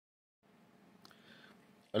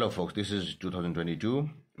Hello folks, this is 2022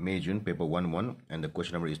 May-June paper 1-1 and the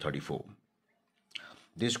question number is 34.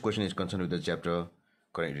 This question is concerned with the chapter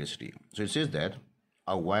current electricity. So it says that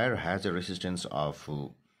a wire has a resistance of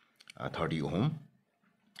 30 ohm.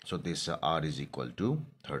 So this R is equal to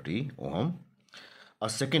 30 ohm. A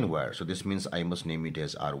second wire, so this means I must name it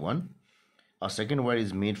as R1. A second wire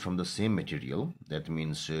is made from the same material. That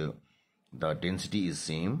means the density is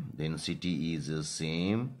same. Density is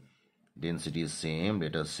same.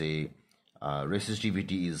 Let us say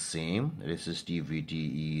resistivity is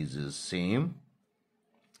same.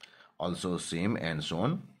 Also same, and so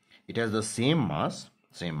on. It has the same mass.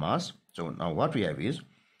 So now what we have is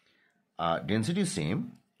density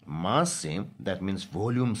same, mass same. That means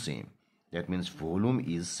volume same. Volume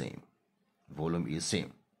is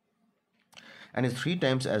same, and it's 3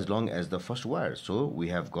 times as long as the first wire. So we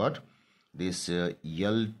have got this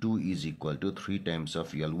L2 is equal to 3 times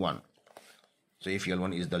of L1. So if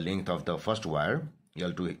L1 is the length of the first wire,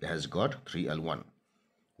 L2 has got 3L1.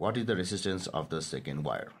 What is the resistance of the second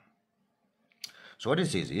wire? So what it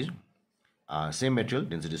says is same material,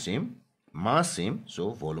 density same, mass same, so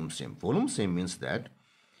volume same. Volume same means that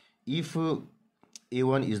if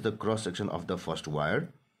A1 is the cross section of the first wire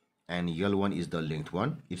and L1 is the length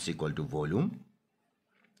one, it's equal to volume.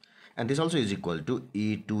 And this also is equal to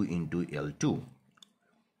A2 into L2,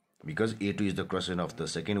 because A2 is the cross section of the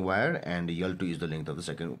second wire and L2 is the length of the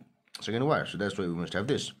second wire. So that's why we must have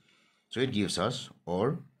this. So it gives us,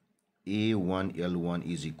 or A1 L1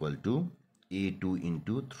 is equal to A2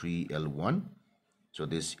 into 3L1. So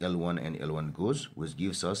this L1 and L1 goes, which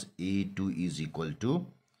gives us A2 is equal to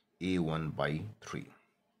A1 by 3.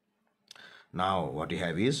 Now what we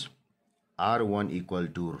have is R1 equal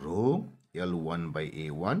to rho L1 by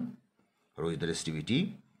A1. Rho is the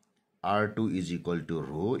resistivity. R2 is equal to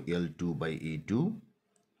rho L2 by A2.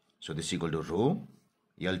 So this is equal to rho.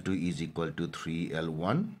 L2 is equal to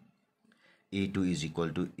 3L1. A2 is equal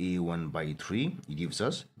to A1 by 3. It gives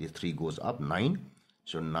us, this 3 goes up, 9.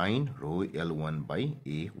 So 9 rho L1 by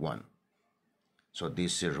A1. So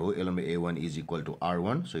this rho L1 by A1 is equal to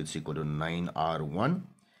R1. So it's equal to 9R1.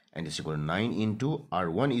 And it's equal to 9 into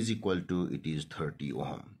R1 is equal to, it is 30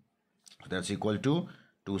 ohm. So that's equal to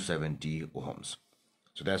 270 ohms.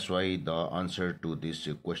 So that's why the answer to this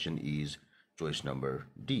question is choice number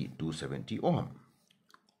D, 270 ohm.